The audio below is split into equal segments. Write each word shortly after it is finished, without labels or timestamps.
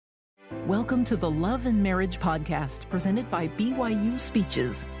Welcome to the Love and Marriage Podcast, presented by BYU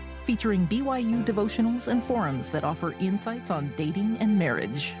Speeches, featuring BYU devotionals and forums that offer insights on dating and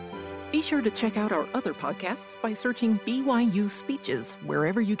marriage. Be sure to check out our other podcasts by searching BYU Speeches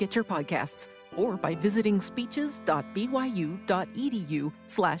wherever you get your podcasts, or by visiting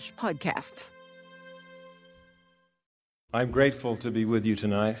speeches.byu.edu/podcasts. I'm grateful to be with you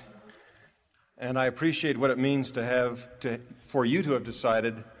tonight, and I appreciate what it means for you to have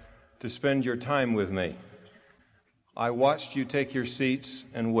decided to spend your time with me. I watched you take your seats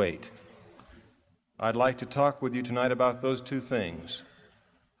and wait. I'd like to talk with you tonight about those two things,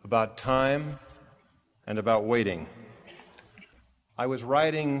 about time and about waiting. I was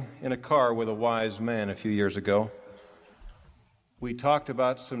riding in a car with a wise man a few years ago. We talked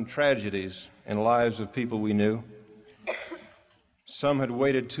about some tragedies in the lives of people we knew. Some had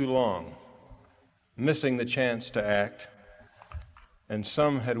waited too long, missing the chance to act, and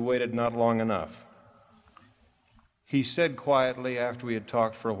some had waited not long enough. He said quietly after we had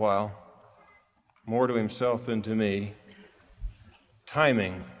talked for a while, more to himself than to me,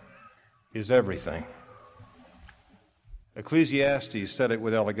 timing is everything. Ecclesiastes said it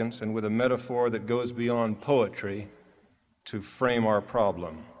with elegance and with a metaphor that goes beyond poetry to frame our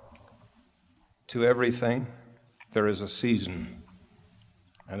problem. To everything there is a season,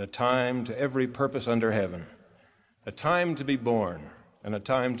 and a time to every purpose under heaven, a time to be born and a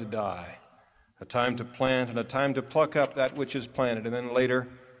time to die, a time to plant and a time to pluck up that which is planted, and then later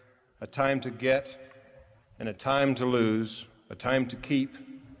a time to get and a time to lose, a time to keep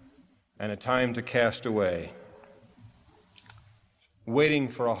and a time to cast away. Waiting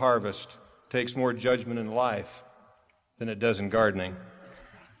for a harvest takes more judgment in life than it does in gardening.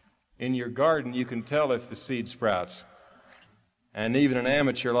 In your garden, you can tell if the seed sprouts, and even an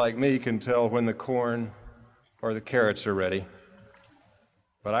amateur like me can tell when the corn or the carrots are ready.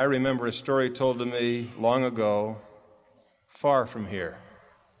 But I remember a story told to me long ago, far from here,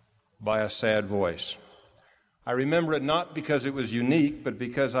 by a sad voice. I remember it not because it was unique, but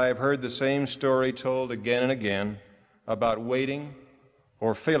because I have heard the same story told again and again about waiting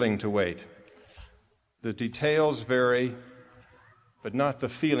or failing to wait. The details vary, but not the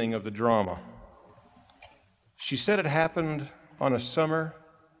feeling of the drama. She said it happened on a summer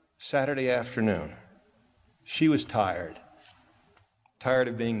Saturday afternoon. She was tired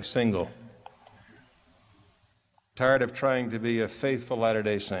of being single, tired of trying to be a faithful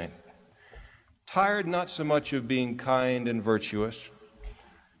Latter-day Saint, tired not so much of being kind and virtuous,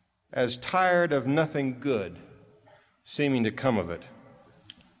 as tired of nothing good seeming to come of it.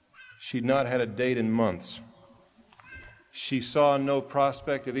 She'd not had a date in months. She saw no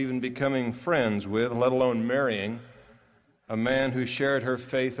prospect of even becoming friends with, let alone marrying, a man who shared her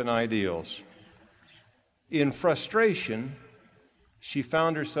faith and ideals. In frustration, she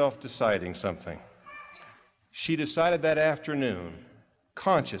found herself deciding something. She decided that afternoon,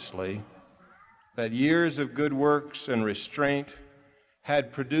 consciously, that years of good works and restraint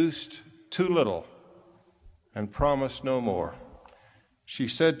had produced too little and promised no more. She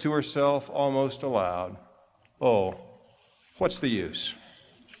said to herself almost aloud, "Oh, what's the use?"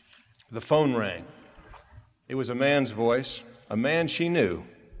 The phone rang. It was a man's voice, a man she knew.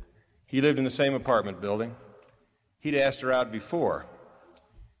 He lived in the same apartment building. He'd asked her out before.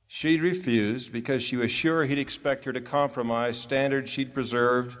 She'd refused because she was sure he'd expect her to compromise standards she'd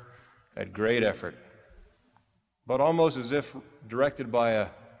preserved at great effort. But almost as if directed by a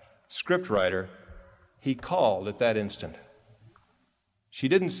scriptwriter, he called at that instant. She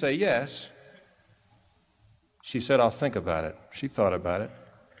didn't say yes. She said, "I'll think about it." She thought about it.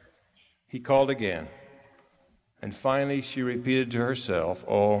 He called again. And finally she repeated to herself,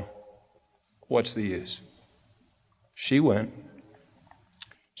 "Oh, what's the use?" She went.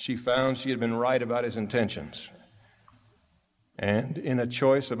 She found she had been right about his intentions. And in a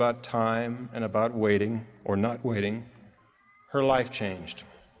choice about time and about waiting or not waiting, her life changed.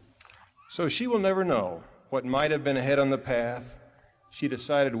 So she will never know what might have been ahead on the path she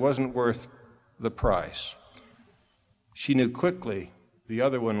decided wasn't worth the price. She knew quickly the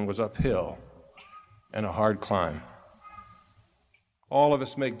other one was uphill and a hard climb. All of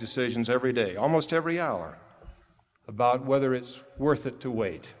us make decisions every day, almost every hour, about whether it's worth it to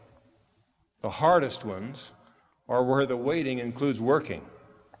wait. The hardest ones are where the waiting includes working.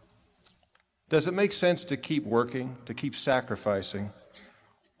 Does it make sense to keep working, to keep sacrificing,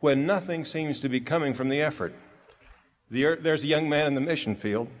 when nothing seems to be coming from the effort? There's a young man in the mission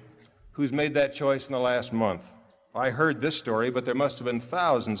field who's made that choice in the last month. I heard this story, but there must have been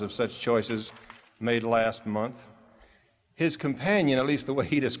thousands of such choices made last month. His companion, at least the way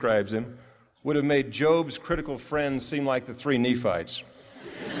he describes him, would have made Job's critical friends seem like the three Nephites.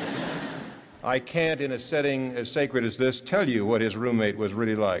 I can't, in a setting as sacred as this, tell you what his roommate was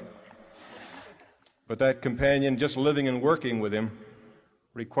really like. But that companion, just living and working with him,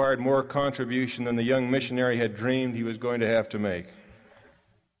 required more contribution than the young missionary had dreamed he was going to have to make.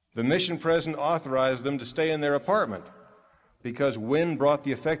 The mission president authorized them to stay in their apartment because wind brought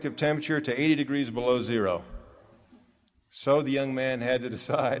the effective temperature to 80 degrees below zero. So the young man had to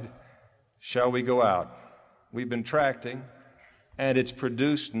decide, shall we go out? We've been tracting, and it's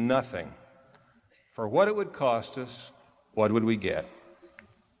produced nothing. For what it would cost us, what would we get?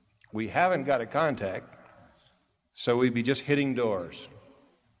 We haven't got a contact, so we'd be just hitting doors.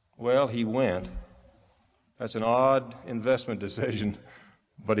 Well, he went. That's an odd investment decision,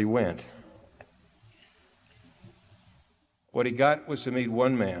 but he went. What he got was to meet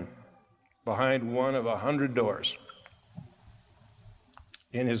one man behind one of 100 doors.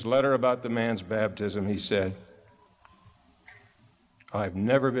 In his letter about the man's baptism, he said, I've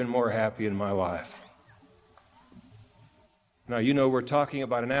never been more happy in my life. Now, you know, we're talking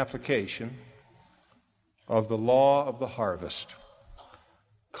about an application of the law of the harvest.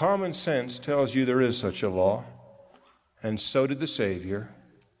 Common sense tells you there is such a law, and so did the Savior,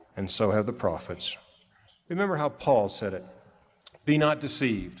 and so have the prophets. Remember how Paul said it. Be not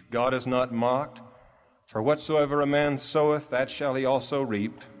deceived. God is not mocked. For whatsoever a man soweth, that shall he also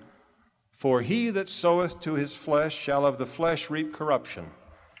reap. For he that soweth to his flesh shall of the flesh reap corruption.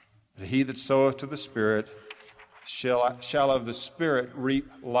 But he that soweth to the Spirit shall of the Spirit reap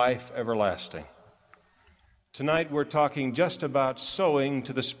life everlasting. Tonight we're talking just about sowing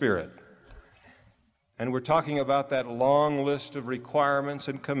to the Spirit. And we're talking about that long list of requirements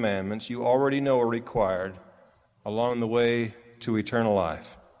and commandments you already know are required along the way to eternal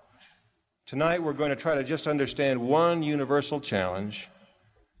life. Tonight we're going to try to just understand one universal challenge: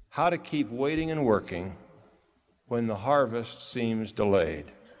 how to keep waiting and working when the harvest seems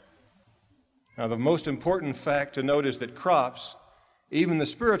delayed. Now, the most important fact to note is that crops, even the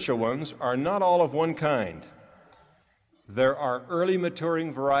spiritual ones, are not all of one kind. There are early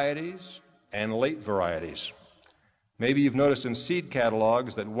maturing varieties and late varieties. Maybe you've noticed in seed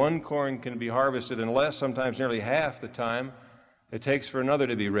catalogs that one corn can be harvested in less, sometimes nearly half the time it takes for another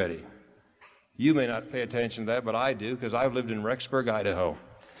to be ready. You may not pay attention to that, but I do, because I've lived in Rexburg, Idaho.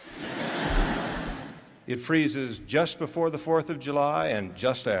 It freezes just before the 4th of July and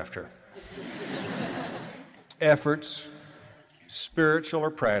just after. Efforts, spiritual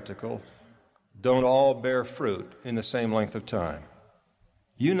or practical, don't all bear fruit in the same length of time.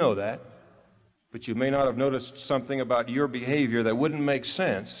 You know that, but you may not have noticed something about your behavior that wouldn't make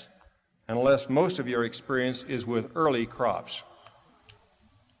sense unless most of your experience is with early crops.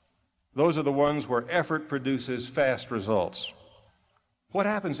 Those are the ones where effort produces fast results. What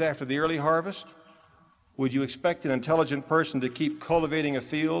happens after the early harvest? Would you expect an intelligent person to keep cultivating a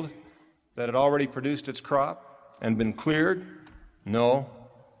field that had already produced its crop and been cleared? No,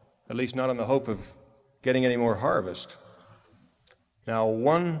 at least not in the hope of getting any more harvest. Now,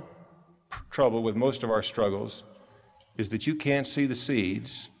 one trouble with most of our struggles is that you can't see the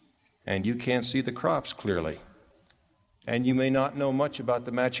seeds and you can't see the crops clearly. And you may not know much about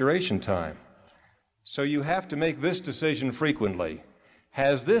the maturation time. So you have to make this decision frequently.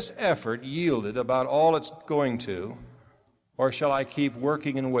 Has this effort yielded about all it's going to, or shall I keep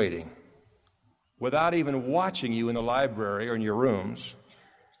working and waiting? Without even watching you in the library or in your rooms,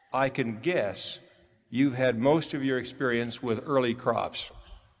 I can guess you've had most of your experience with early crops.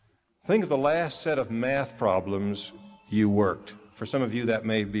 Think of the last set of math problems you worked. For some of you that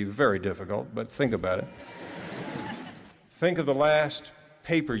may be very difficult, but think about it. Think of the last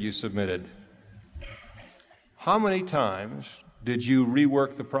paper you submitted. How many times did you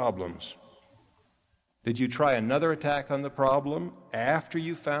rework the problems? Did you try another attack on the problem after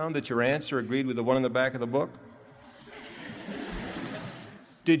you found that your answer agreed with the one in the back of the book?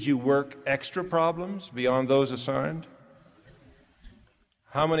 Did you work extra problems beyond those assigned?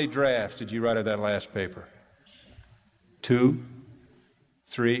 How many drafts did you write of that last paper? 2,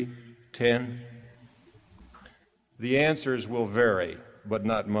 3, 10? The answers will vary, but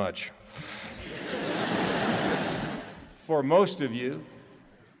not much. For most of you,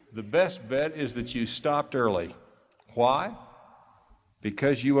 the best bet is that you stopped early. Why?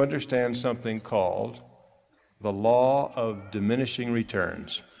 Because you understand something called the law of diminishing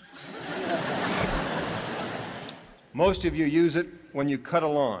returns. Most of you use it when you cut a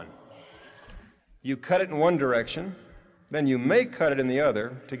lawn. You cut it in one direction, then you may cut it in the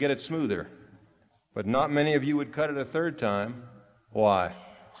other to get it smoother. But not many of you would cut it a third time. Why?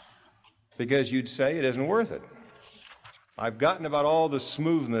 Because you'd say it isn't worth it. I've gotten about all the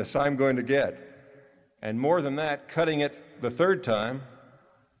smoothness I'm going to get. And more than that, cutting it the third time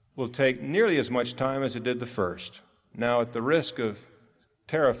will take nearly as much time as it did the first. Now, at the risk of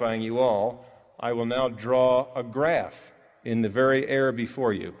terrifying you all, I will now draw a graph in the very air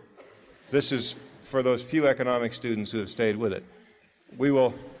before you. This is for those few economics students who have stayed with it. We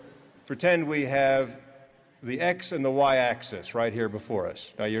will pretend we have the X and the Y axis right here before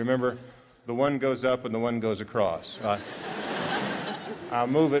us. Now, you remember the one goes up and the one goes across. I'll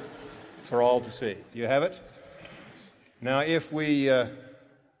move it for all to see. You have it? Now, if we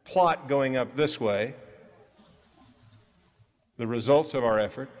plot going up this way, the results of our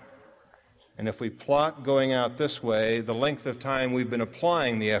effort, and if we plot going out this way, the length of time we've been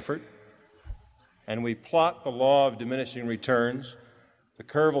applying the effort, and we plot the law of diminishing returns, the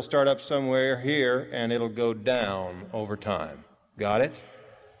curve will start up somewhere here, and it'll go down over time. Got it?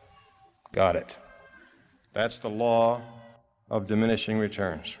 Got it. That's the law of diminishing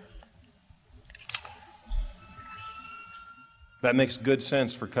returns. That makes good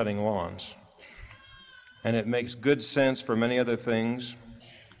sense for cutting lawns. And it makes good sense for many other things.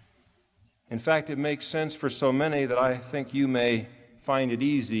 In fact, it makes sense for so many that I think you may find it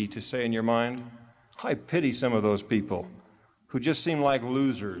easy to say in your mind, I pity some of those people who just seem like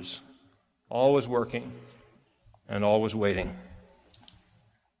losers, always working and always waiting.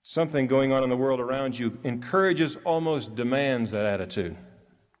 Something going on in the world around you encourages, almost demands that attitude.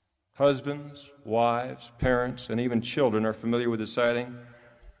 Husbands, wives, parents, and even children are familiar with deciding,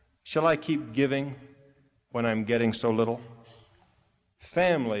 shall I keep giving when I'm getting so little?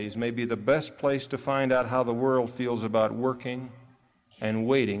 Families may be the best place to find out how the world feels about working and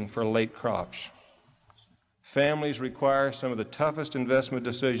waiting for late crops. Families require some of the toughest investment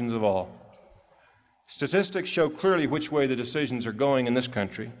decisions of all. Statistics show clearly which way the decisions are going in this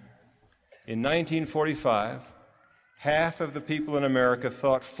country. In 1945, half of the people in America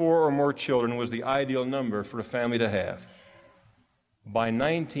thought 4 or more children was the ideal number for a family to have. By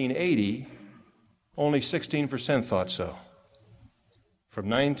 1980, only 16% thought so. From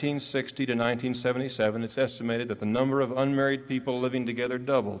 1960 to 1977, it's estimated that the number of unmarried people living together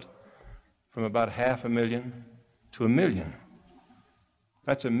doubled from about 500,000 to 1 million.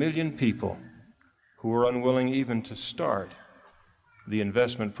 That's 1 million people who are unwilling even to start the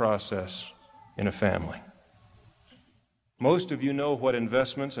investment process in a family. Most of you know what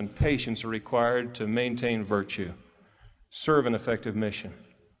investments and patience are required to maintain virtue, serve an effective mission,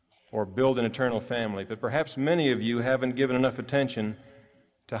 or build an eternal family. But perhaps many of you haven't given enough attention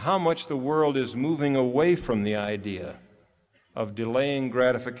to how much the world is moving away from the idea of delaying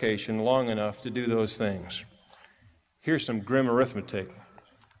gratification long enough to do those things. Here's some grim arithmetic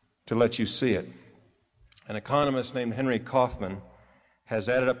to let you see it. An economist named Henry Kaufman has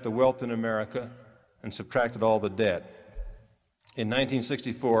added up the wealth in America and subtracted all the debt. In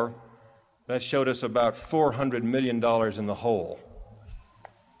 1964, that showed us about $400 million in the hole.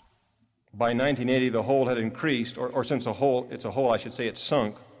 By 1980, the hole had increased, or since it's a hole, I should say it's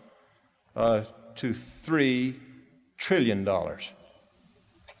sunk, to $3 trillion.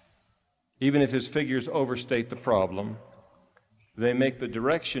 Even if his figures overstate the problem, they make the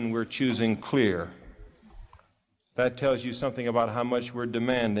direction we're choosing clear. That tells you something about how much we're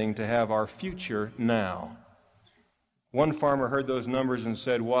demanding to have our future now. One farmer heard those numbers and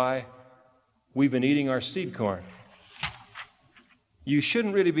said, why? We've been eating our seed corn. You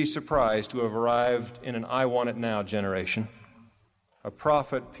shouldn't really be surprised to have arrived in an I want it now generation. A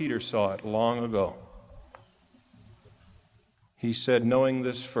prophet, Peter, saw it long ago. He said, knowing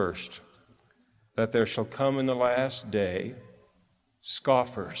this first, that there shall come in the last day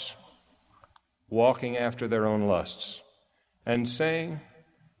scoffers, walking after their own lusts, and saying,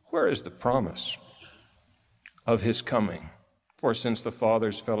 where is the promise of his coming? For since the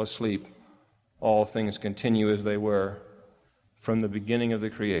fathers fell asleep, all things continue as they were from the beginning of the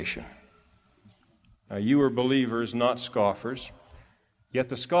creation. Now, you are believers, not scoffers, yet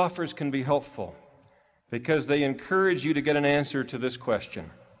the scoffers can be helpful because they encourage you to get an answer to this question.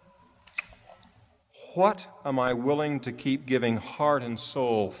 What am I willing to keep giving heart and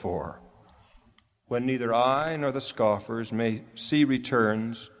soul for when neither I nor the scoffers may see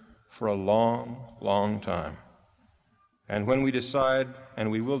returns for a long, long time? And when we decide, and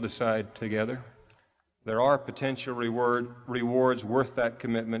we will decide together, there are potential rewards worth that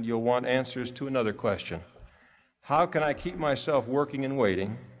commitment. You'll want answers to another question. How can I keep myself working and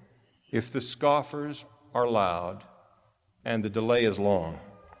waiting if the scoffers are loud and the delay is long?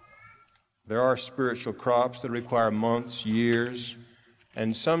 There are spiritual crops that require months, years,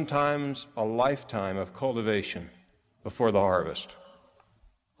 and sometimes a lifetime of cultivation before the harvest.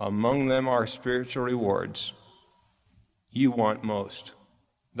 Among them are spiritual rewards you want most.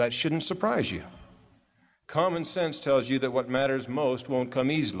 That shouldn't surprise you. Common sense tells you that what matters most won't come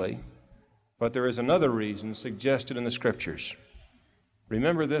easily, but there is another reason suggested in the Scriptures.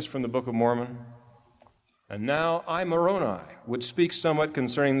 Remember this from the Book of Mormon? And now I, Moroni, would speak somewhat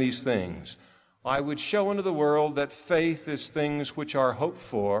concerning these things. I would show unto the world that faith is things which are hoped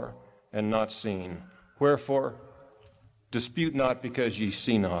for and not seen. Wherefore, dispute not because ye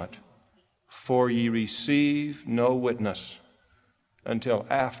see not, for ye receive no witness until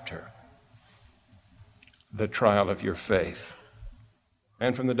after the trial of your faith.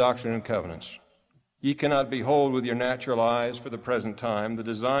 And from the Doctrine and Covenants, ye cannot behold with your natural eyes for the present time the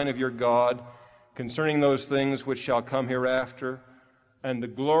design of your God concerning those things which shall come hereafter, and the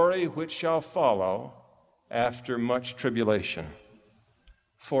glory which shall follow after much tribulation.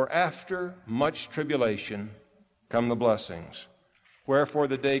 For after much tribulation come the blessings. Wherefore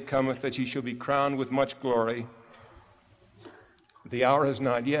the day cometh that ye shall be crowned with much glory. The hour is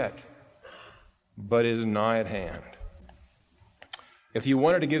not yet, but is nigh at hand. If you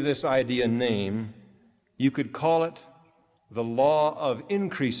wanted to give this idea a name, you could call it the law of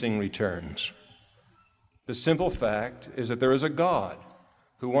increasing returns. The simple fact is that there is a God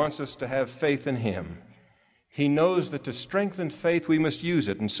who wants us to have faith in Him. He knows that to strengthen faith we must use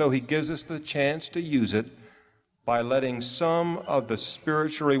it, and so He gives us the chance to use it by letting some of the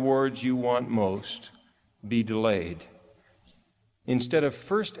spiritual rewards you want most be delayed. Instead of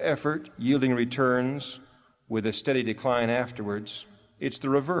first effort yielding returns with a steady decline afterwards, it's the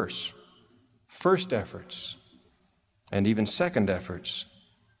reverse. First efforts, and even second efforts,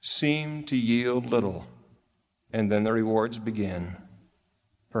 seem to yield little, and then the rewards begin,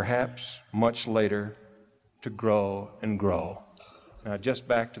 perhaps much later, to grow and grow. Now, just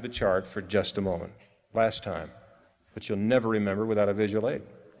back to the chart for just a moment. Last time, but you'll never remember without a visual aid.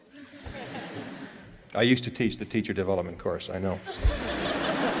 I used to teach the teacher development course, I know.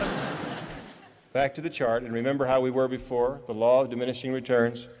 Back to the chart, and remember how we were before, the law of diminishing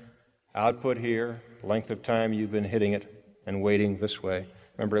returns. Output here, length of time you've been hitting it and waiting this way.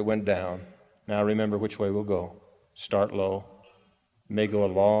 Remember, it went down. Now remember which way we'll go. Start low. May go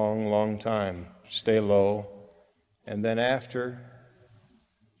a long, long time. Stay low. And then after,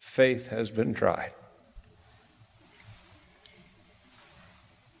 faith has been tried.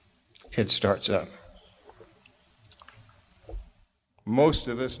 It starts up. Most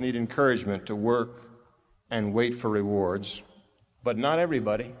of us need encouragement to work and wait for rewards, but not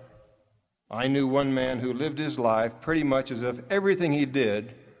everybody. I knew one man who lived his life pretty much as if everything he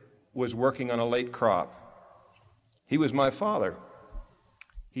did was working on a late crop. He was my father.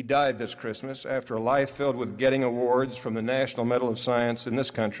 He died this Christmas after a life filled with getting awards from the National Medal of Science in this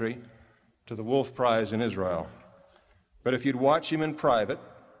country to the Wolf Prize in Israel. But if you'd watched him in private,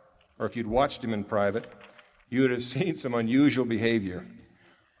 you would have seen some unusual behavior.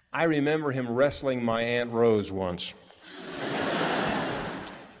 I remember him wrestling my Aunt Rose once.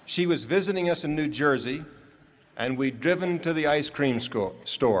 She was visiting us in New Jersey, and we'd driven to the ice cream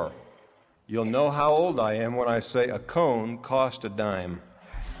store. You'll know how old I am when I say a cone cost a dime.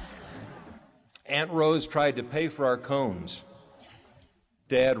 Aunt Rose tried to pay for our cones.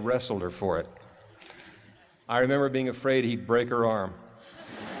 Dad wrestled her for it. I remember being afraid he'd break her arm.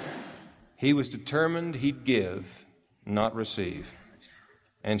 He was determined he'd give, not receive.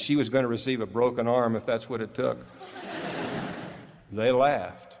 And she was going to receive a broken arm if that's what it took. They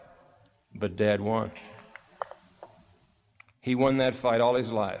laughed, but Dad won. He won that fight all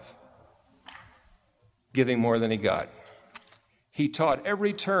his life, giving more than he got. He taught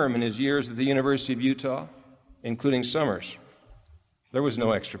every term in his years at the University of Utah, including summers. There was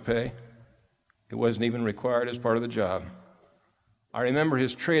no extra pay. It wasn't even required as part of the job. I remember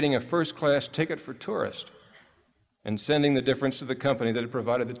his trading a first-class ticket for tourists and sending the difference to the company that had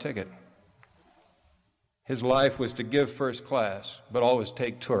provided the ticket. His life was to give first class, but always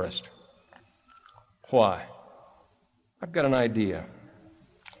take tourist. Why? I've got an idea.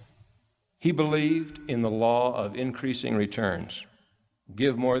 He believed in the law of increasing returns.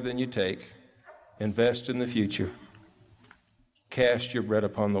 Give more than you take. Invest in the future. Cast your bread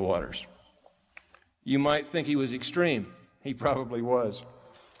upon the waters. You might think he was extreme. He probably was.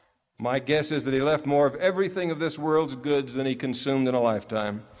 My guess is that he left more of everything of this world's goods than he consumed in a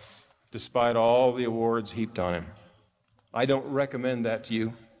lifetime, despite all the awards heaped on him. I don't recommend that to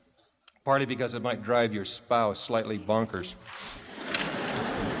you, partly because it might drive your spouse slightly bonkers.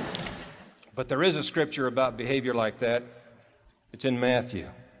 But there is a scripture about behavior like that. It's in Matthew,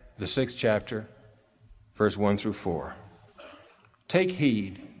 the 6th chapter, verse 1 through 4. Take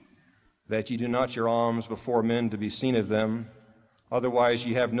heed that ye do not your alms before men to be seen of them, otherwise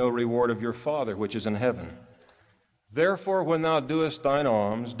ye have no reward of your Father which is in heaven. Therefore, when thou doest thine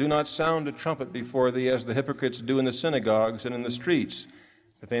alms, do not sound a trumpet before thee, as the hypocrites do in the synagogues and in the streets,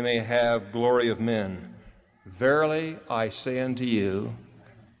 that they may have glory of men. Verily, I say unto you,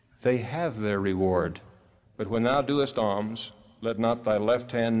 they have their reward. But when thou doest alms, let not thy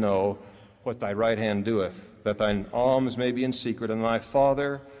left hand know what thy right hand doeth, that thine alms may be in secret, and thy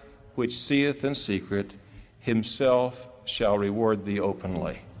Father, which seeth in secret, himself shall reward thee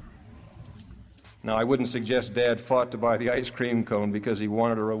openly. Now, I wouldn't suggest Dad fought to buy the ice cream cone because he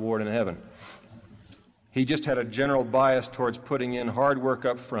wanted a reward in heaven. He just had a general bias towards putting in hard work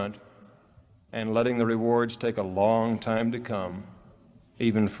up front and letting the rewards take a long time to come,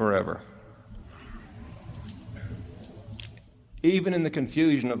 even forever. Even in the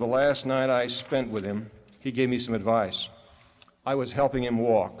confusion of the last night I spent with him, he gave me some advice. I was helping him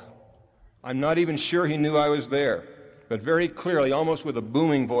walk. I'm not even sure he knew I was there, but very clearly, almost with a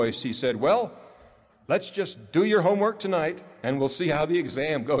booming voice, he said, "Well, let's just do your homework tonight, and we'll see how the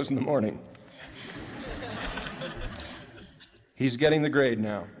exam goes in the morning." He's getting the grade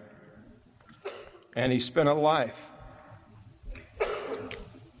now, and he spent a life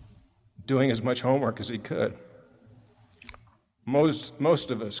doing as much homework as he could.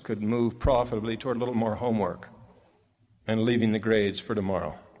 Most of us could move profitably toward a little more homework and leaving the grades for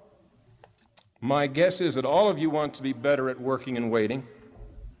tomorrow. My guess is that all of you want to be better at working and waiting.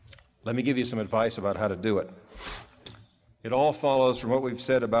 Let me give you some advice about how to do it. It all follows from what we've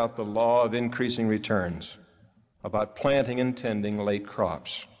said about the law of increasing returns, about planting and tending late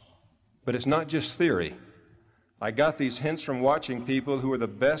crops. But it's not just theory. I got these hints from watching people who are the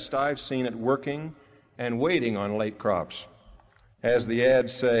best I've seen at working and waiting on late crops. As the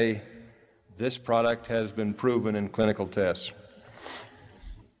ads say, this product has been proven in clinical tests.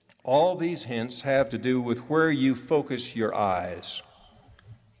 All these hints have to do with where you focus your eyes.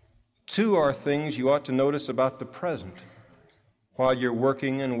 Two are things you ought to notice about the present while you're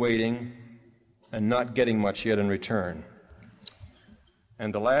working and waiting and not getting much yet in return.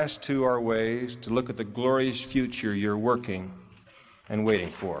 And the last two are ways to look at the glorious future you're working and waiting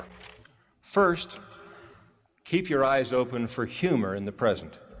for. First, keep your eyes open for humor in the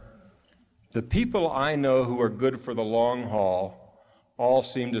present. The people I know who are good for the long haul all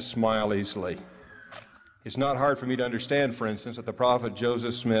seem to smile easily. It's not hard for me to understand, for instance, that the prophet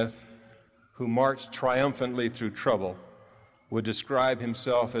Joseph Smith, who marched triumphantly through trouble, would describe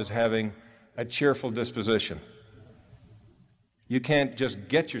himself as having a cheerful disposition. You can't just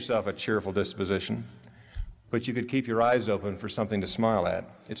get yourself a cheerful disposition, but you could keep your eyes open for something to smile at.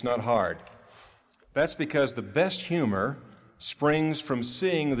 It's not hard. That's because the best humor springs from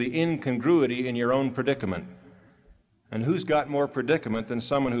seeing the incongruity in your own predicament. And who's got more predicament than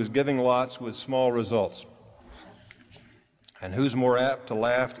someone who's giving lots with small results? And who's more apt to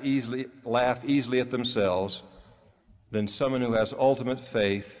laugh easily at themselves than someone who has ultimate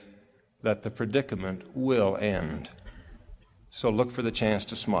faith that the predicament will end? So look for the chance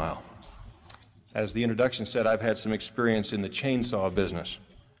to smile. As the introduction said, I've had some experience in the chainsaw business.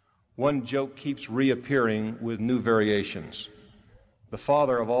 One joke keeps reappearing with new variations. The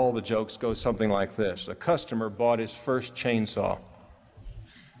father of all the jokes goes something like this. A customer bought his first chainsaw.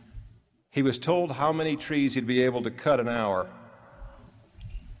 He was told how many trees he'd be able to cut an hour.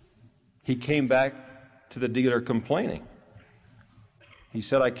 He came back to the dealer complaining. He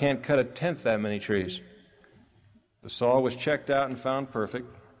said, "I can't cut a tenth that many trees." The saw was checked out and found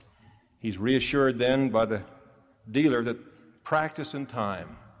perfect. He's reassured then by the dealer that practice and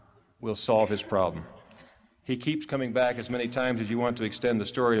time will solve his problem. He keeps coming back as many times as you want to extend the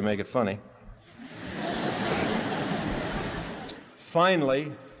story to make it funny.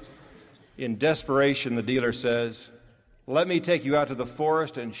 Finally, in desperation, the dealer says, "Let me take you out to the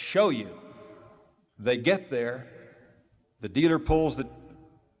forest and show you." They get there. The dealer pulls the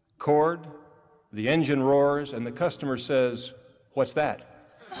cord, the engine roars, and the customer says, "What's that?"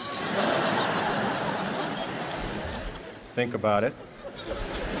 Think about it.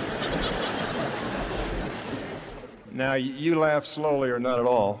 Now, you laugh slowly or not at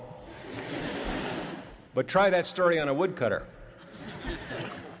all, but try that story on a woodcutter.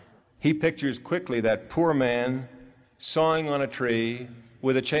 He pictures quickly that poor man sawing on a tree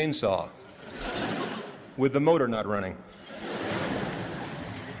with a chainsaw, with the motor not running.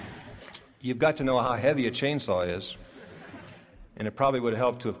 You've got to know how heavy a chainsaw is, and it probably would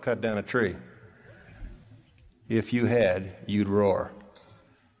help to have cut down a tree. If you had, you'd roar.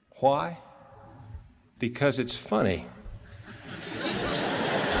 Why? Because it's funny.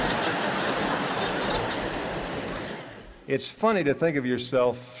 It's funny to think of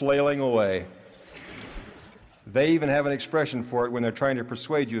yourself flailing away. They even have an expression for it when they're trying to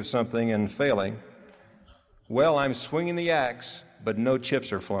persuade you of something and failing. Well, I'm swinging the axe, but no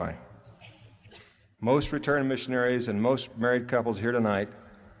chips are flying. Most returned missionaries and most married couples here tonight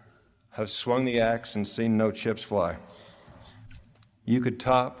have swung the axe and seen no chips fly. You could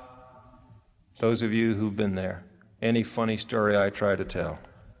top, those of you who've been there, any funny story I try to tell.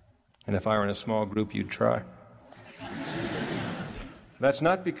 And if I were in a small group, you'd try. That's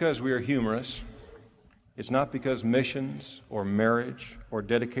not because we are humorous. It's not because missions or marriage or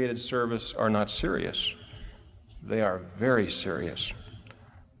dedicated service are not serious. They are very serious.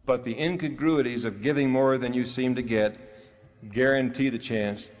 But the incongruities of giving more than you seem to get guarantee the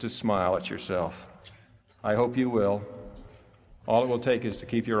chance to smile at yourself. I hope you will. All it will take is to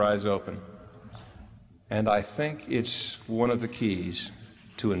keep your eyes open. And I think it's one of the keys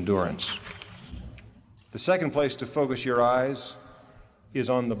to endurance. The second place to focus your eyes is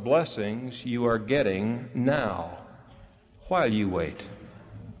on the blessings you are getting now, while you wait.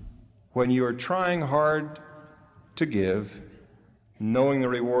 When you are trying hard to give, knowing the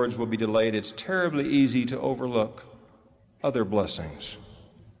rewards will be delayed, it's terribly easy to overlook other blessings.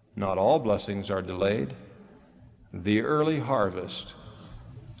 Not all blessings are delayed. The early harvest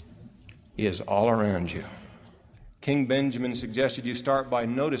is all around you. King Benjamin suggested you start by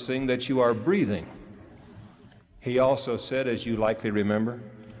noticing that you are breathing. He also said, as you likely remember,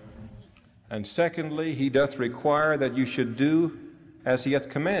 and secondly, he doth require that you should do as he hath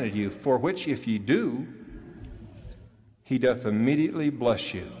commanded you, for which if ye do, he doth immediately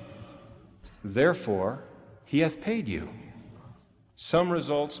bless you. Therefore, he hath paid you. Some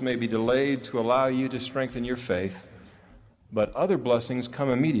results may be delayed to allow you to strengthen your faith, but other blessings come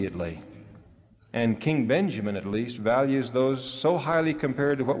immediately. And King Benjamin, at least, values those so highly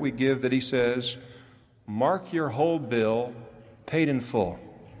compared to what we give that he says, mark your whole bill paid in full.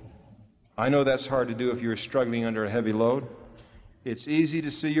 I know that's hard to do if you're struggling under a heavy load. It's easy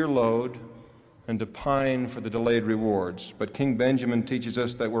to see your load and to pine for the delayed rewards. But King Benjamin teaches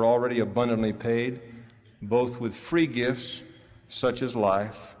us that we're already abundantly paid, both with free gifts, such as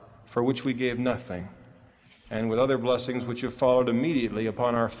life, for which we gave nothing, and with other blessings which have followed immediately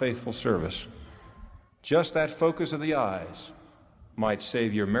upon our faithful service. Just that focus of the eyes might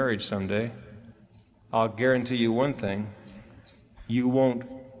save your marriage someday. I'll guarantee you one thing, you won't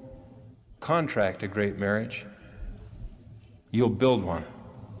contract a great marriage, you'll build one.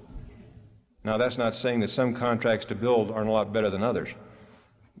 Now, that's not saying that some contracts to build aren't a lot better than others,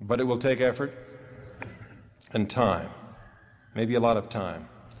 but it will take effort and time, maybe a lot of time,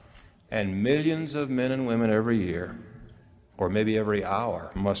 and millions of men and women every year, or maybe every hour,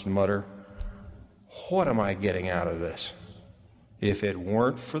 must mutter, what am I getting out of this? If it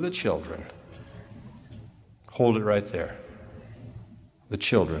weren't for the children. Hold it right there. The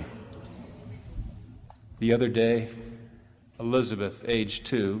children. The other day, Elizabeth, age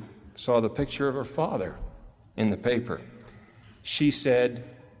 2, saw the picture of her father in the paper. She said,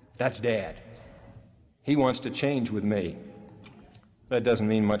 that's Dad. He wants to change with me. That doesn't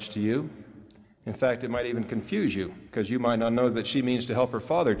mean much to you. In fact, it might even confuse you, because you might not know that she means to help her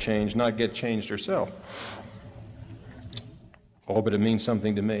father change, not get changed herself. Oh, but it means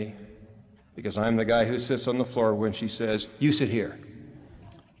something to me, because I'm the guy who sits on the floor when she says, you sit here.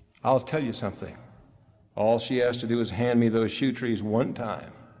 I'll tell you something. All she has to do is hand me those shoe trees one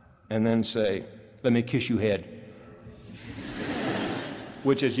time and then say, let me kiss you head.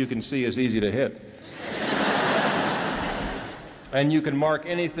 Which, as you can see, is easy to hit. And you can mark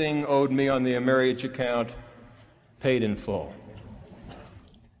anything owed me on the marriage account paid in full.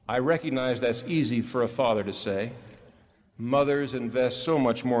 I recognize that's easy for a father to say. Mothers invest so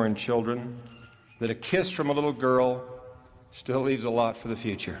much more in children that a kiss from a little girl still leaves a lot for the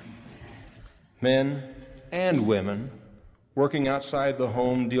future. Men and women working outside the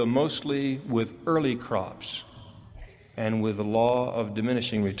home deal mostly with early crops and with the law of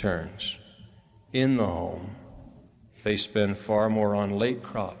diminishing returns. In the home, they spend far more on late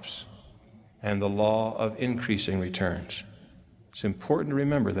crops and the law of increasing returns. It's important to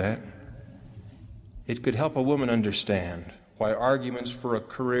remember that. It could help a woman understand why arguments for a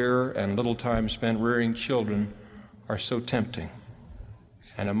career and little time spent rearing children are so tempting.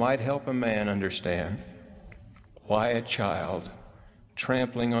 And it might help a man understand why a child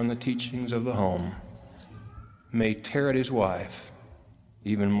trampling on the teachings of the home may tear at his wife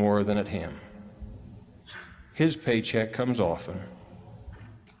even more than at him. His paycheck comes often.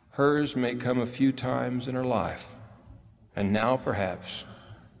 Hers may come a few times in her life. And now, perhaps,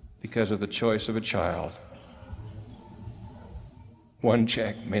 because of the choice of a child, one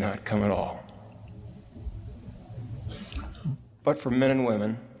check may not come at all. But for men and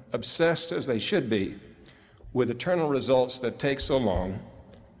women, obsessed as they should be with eternal results that take so long,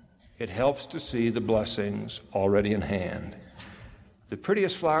 It helps to see the blessings already in hand. The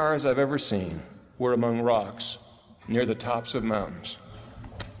prettiest flowers I've ever seen were among rocks near the tops of mountains.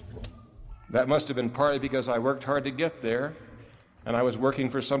 That must have been partly because I worked hard to get there, and I was working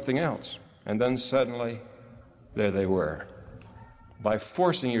for something else. And then suddenly, there they were. By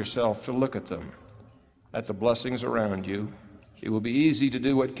forcing yourself to look at them, at the blessings around you, it will be easy to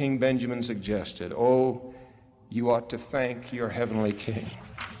do what King Benjamin suggested. Oh, you ought to thank your heavenly King.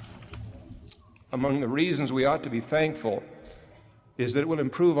 Among the reasons we ought to be thankful is that it will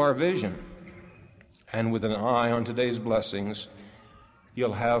improve our vision. And with an eye on today's blessings,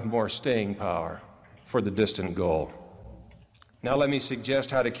 you'll have more staying power for the distant goal. Now let me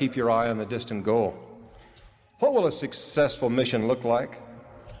suggest how to keep your eye on the distant goal. What will a successful mission look like?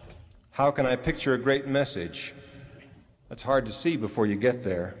 How can I picture a great message? That's hard to see before you get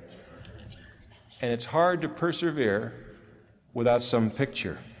there. And it's hard to persevere without some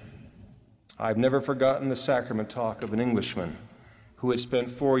picture. I've never forgotten the sacrament talk of an Englishman who had spent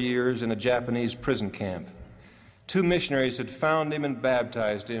 4 years in a Japanese prison camp. 2 missionaries had found him and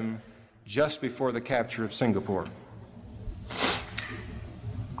baptized him just before the capture of Singapore.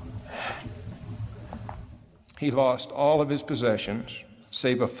 He lost all of his possessions,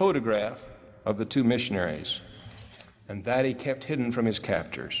 save a photograph of the 2 missionaries, and that he kept hidden from his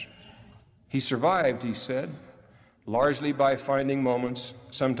captors. He survived, he said, largely by finding moments,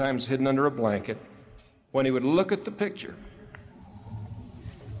 sometimes hidden under a blanket, when he would look at the picture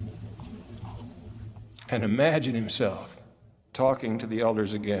and imagine himself talking to the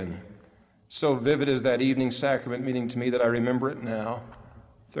elders again. So vivid is that evening sacrament meeting to me that I remember it now,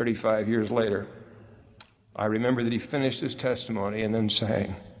 35 years later. I remember that he finished his testimony and then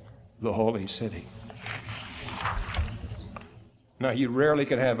sang, "The Holy City." Now, you rarely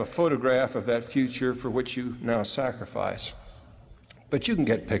can have a photograph of that future for which you now sacrifice, but you can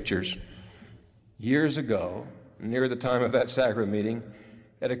get pictures. Years ago, near the time of that sacrament meeting,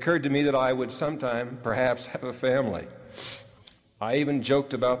 it occurred to me that I would sometime perhaps have a family. I even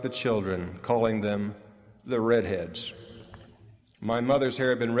joked about the children, calling them the redheads. My mother's hair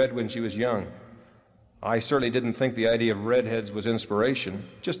had been red when she was young. I certainly didn't think the idea of redheads was inspiration,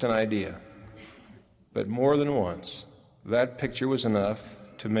 just an idea. But more than once, that picture was enough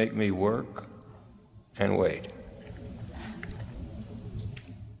to make me work and wait.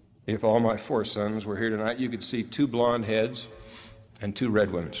 If all my 4 sons were here tonight, you could see 2 blonde heads and 2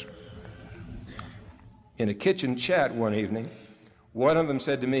 red ones. In a kitchen chat one evening, one of them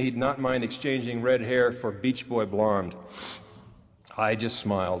said to me he'd not mind exchanging red hair for Beach Boy blonde. I just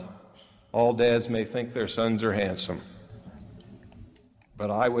smiled. All dads may think their sons are handsome, but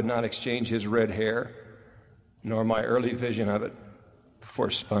I would not exchange his red hair, nor my early vision of it,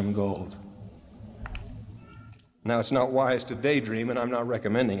 for spun gold. Now, it's not wise to daydream, and I'm not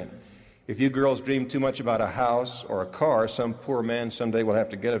recommending it. If you girls dream too much about a house or a car, some poor man someday will have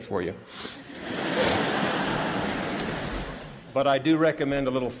to get it for you. But I do recommend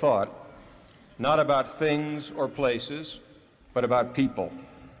a little thought, not about things or places, but about people.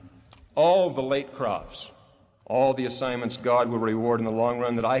 All the late crops, all the assignments God will reward in the long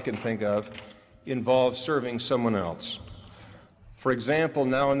run that I can think of involve serving someone else. For example,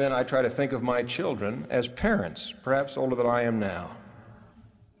 now and then I try to think of my children as parents, perhaps older than I am now,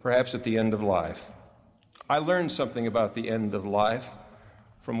 perhaps at the end of life. I learned something about the end of life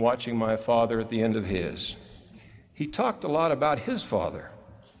from watching my father at the end of his. He talked a lot about his father.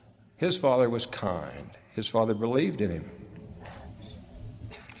 His father was kind. His father believed in him.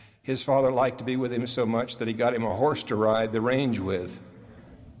 His father liked to be with him so much that he got him a horse to ride the range with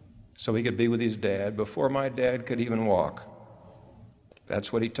so he could be with his dad before my dad could even walk.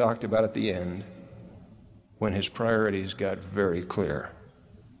 That's what he talked about at the end when his priorities got very clear.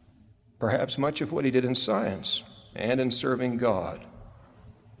 Perhaps much of what he did in science and in serving God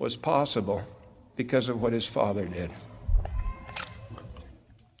was possible because of what his father did.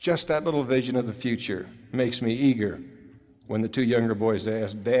 Just that little vision of the future makes me eager when the 2 younger boys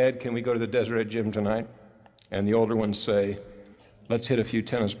ask, "Dad, can we go to the Deseret Gym tonight?" And the older ones say, "Let's hit a few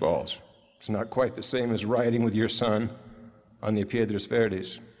tennis balls." It's not quite the same as riding with your son on the Piedras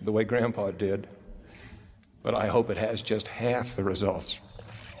Verdes, the way Grandpa did, but I hope it has just half the results.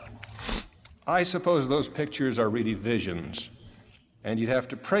 I suppose those pictures are really visions, and you'd have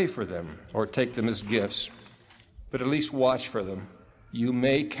to pray for them or take them as gifts, but at least watch for them. You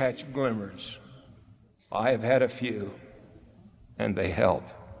may catch glimmers. I have had a few, and they help.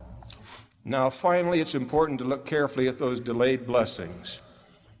 Now, finally, it's important to look carefully at those delayed blessings,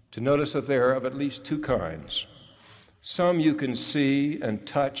 to notice that they are of at least 2 kinds. Some you can see and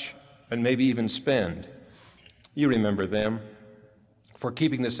touch and maybe even spend. You remember them. For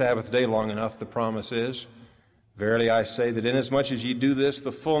keeping the Sabbath day long enough, the promise is, verily I say that inasmuch as ye do this,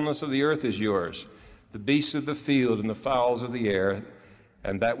 the fullness of the earth is yours, the beasts of the field and the fowls of the air,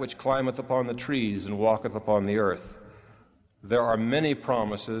 and that which climbeth upon the trees and walketh upon the earth. There are many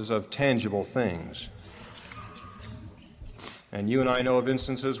promises of tangible things. And you and I know of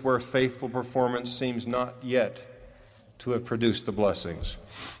instances where faithful performance seems not yet to have produced the blessings.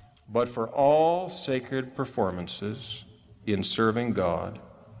 But for all sacred performances in serving God,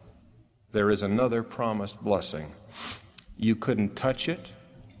 there is another promised blessing. You couldn't touch it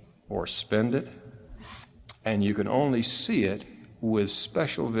or spend it, and you can only see it with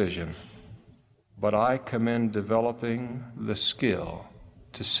special vision. But I commend developing the skill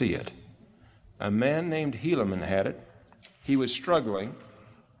to see it. A man named Helaman had it. He was struggling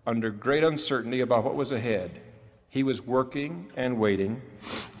under great uncertainty about what was ahead. He was working and waiting.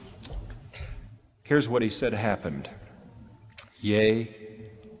 Here's what he said happened. Yea,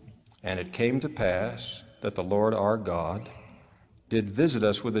 and it came to pass that the Lord our God did visit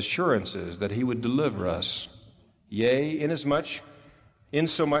us with assurances that he would deliver us. Yea, insomuch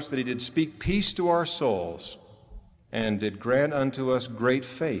that he did speak peace to our souls, and did grant unto us great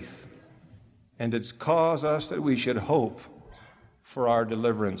faith, and did cause us that we should hope for our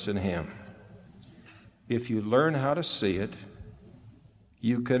deliverance in him. If you learn how to see it,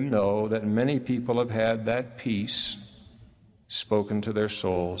 you can know that many people have had that peace spoken to their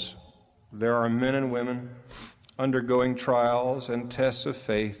souls. There are men and women undergoing trials and tests of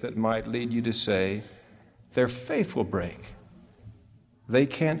faith that might lead you to say, their faith will break. They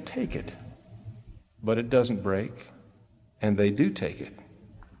can't take it. But it doesn't break, and they do take it.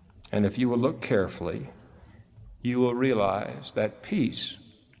 And if you will look carefully, you will realize that peace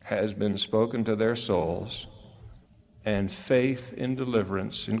has been spoken to their souls, and faith in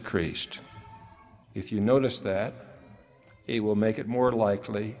deliverance increased. If you notice that, it will make it more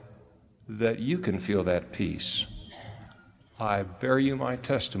likely that you can feel that peace. I bear you my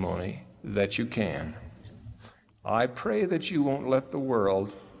testimony that you can. I pray that you won't let the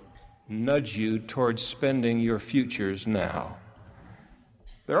world nudge you towards spending your futures now.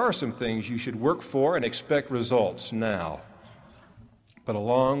 There are some things you should work for and expect results now. But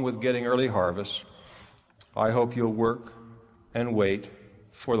along with getting early harvest, I hope you'll work and wait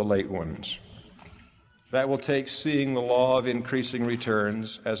for the late ones. That will take seeing the law of increasing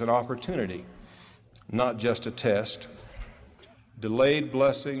returns as an opportunity, not just a test. Delayed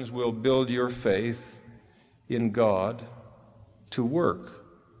blessings will build your faith in God to work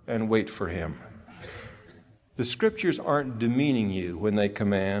and wait for him. The scriptures aren't demeaning you when they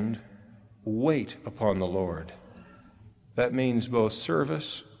command, wait upon the Lord. That means both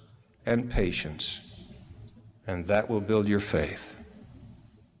service and patience, and that will build your faith.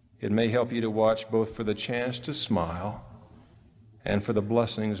 It may help you to watch both for the chance to smile and for the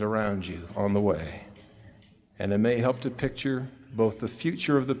blessings around you on the way. And it may help to picture both the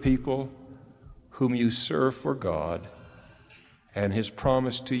future of the people whom you serve for God and his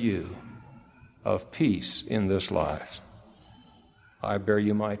promise to you of peace in this life. I bear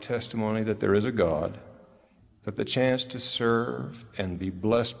you my testimony that there is a God, that the chance to serve and be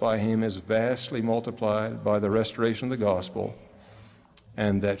blessed by him is vastly multiplied by the restoration of the gospel,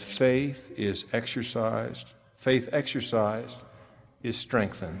 and that faith exercised is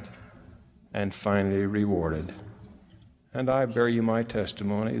strengthened and finally rewarded. And I bear you my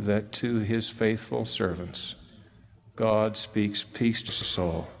testimony that to his faithful servants, God speaks peace to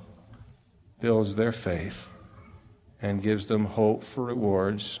soul, builds their faith, and gives them hope for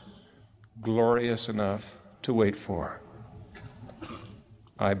rewards glorious enough to wait for.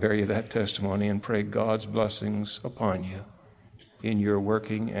 I bear you that testimony and pray God's blessings upon you in your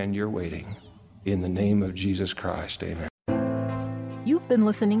working and your waiting. In the name of Jesus Christ, amen. You've been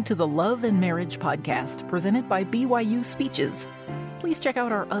listening to the Love and Marriage Podcast presented by BYU Speeches. Please check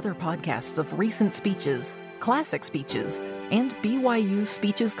out our other podcasts of recent speeches, classic speeches, and BYU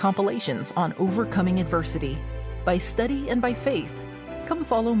Speeches compilations on overcoming adversity. By study and by faith, come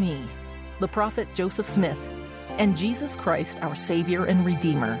follow me, the prophet Joseph Smith, and Jesus Christ, our Savior and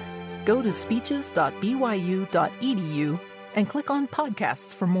Redeemer. Go to speeches.byu.edu and click on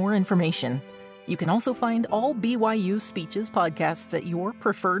podcasts for more information. You can also find all BYU Speeches podcasts at your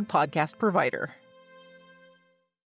preferred podcast provider.